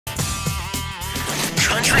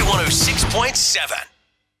106.7.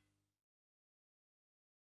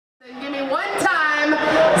 Give me one time.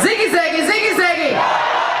 Ziggy zaggy, ziggy zaggy.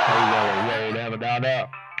 Hey, road down there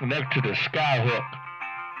next to the skyhook.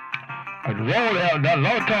 And the road hammer, I'm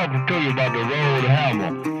not talking to you about the road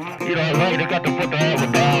hammer. You know, like they got to put the hammer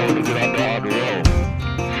down to get out the road.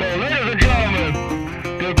 So, ladies and gentlemen,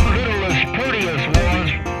 the littlest, prettiest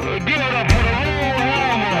ones, give it up for the road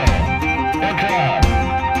hammer. One time.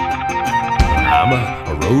 I'm a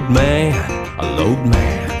road man, a load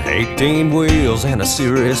man, 18 wheels and a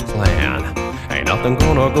serious plan. Ain't nothing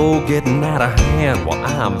gonna go getting out of hand while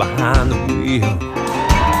I'm behind the wheel.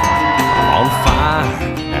 I'm on fire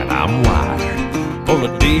and I'm wired, full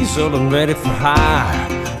of diesel and ready for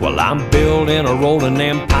hire. Well, I'm building a rolling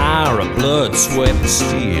empire of blood, sweat, and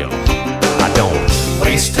steel. I don't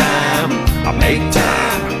waste time, I make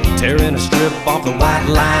time, tearing a strip off the white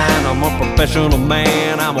line. I'm a professional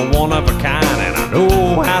man, I'm a one of a kind, and I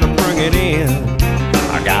know how to bring it in.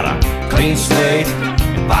 I got a clean slate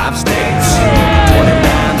in 5 states,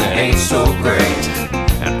 29 that ain't so great,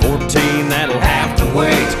 and 14 that'll have to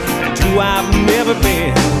wait, and 2 I've never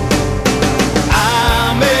been.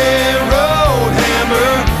 I'm a road hammer,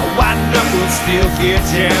 a white knuckle steel kid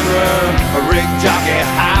jammer, a rig jockey,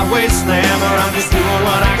 highway slammer. I'm just doing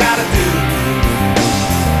what I gotta do.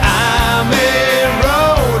 I'm a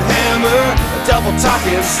road hammer, a double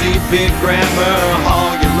talking, see big grammar,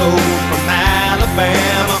 haul your load from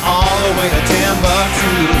Alabama all the way to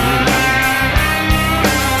Timbuktu.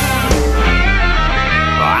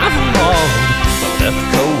 I've loved the left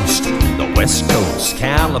coast, the west coast,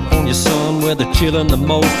 California sun where they're chillin' the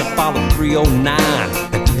most. I follow 309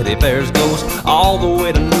 and Teddy Bear's ghost all the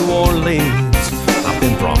way to New Orleans. I've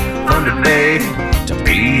been from Thunder Bay to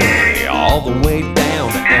PA, all the way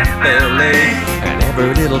down to FLA, and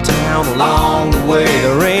every little town along the way.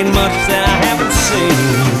 There ain't much that I haven't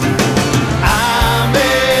seen. I'm a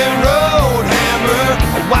road hammer,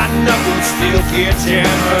 a white knuckle steel kid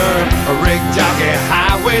jammer, a rig jockey,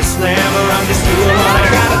 highway slammer. I'm just doing what I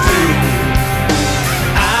gotta do.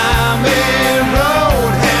 I'm a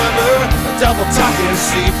road hammer, a double talking,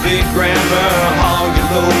 see big grammar, haul your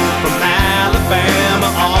load from Alabama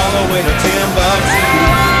all the way to Timbuktu.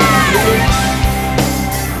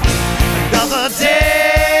 Another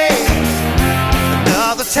day,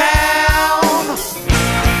 another town,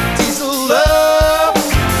 diesel love,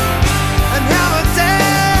 and hammer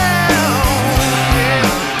down. Yeah.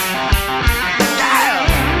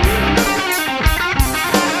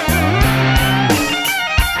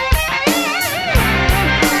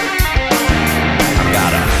 I've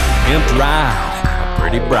got a pimped ride, a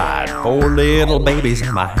pretty bride, 4 little babies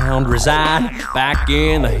and my hound reside back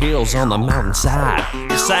in the hills on the mountainside,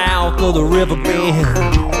 south of the river bend.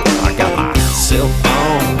 I got my cell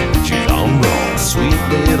phone, she's on roll, sweet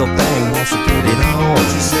little thing wants to get it on.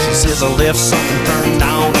 She says I left something turned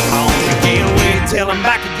on at home, she can't wait till I'm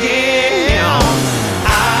back again.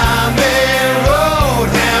 I'm a road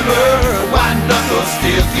hammer, white knuckle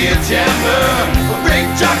steel kid jammer, a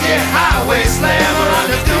brake jockey, highway slammer. I'm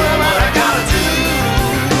just doing what I gotta do.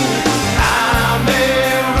 I'm a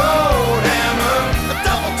road hammer, a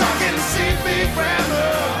double talking, see big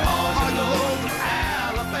grammar, all the load from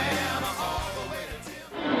Alabama all the way to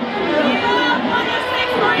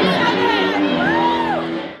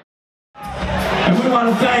And we want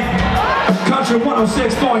to thank Country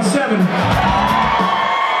 106.7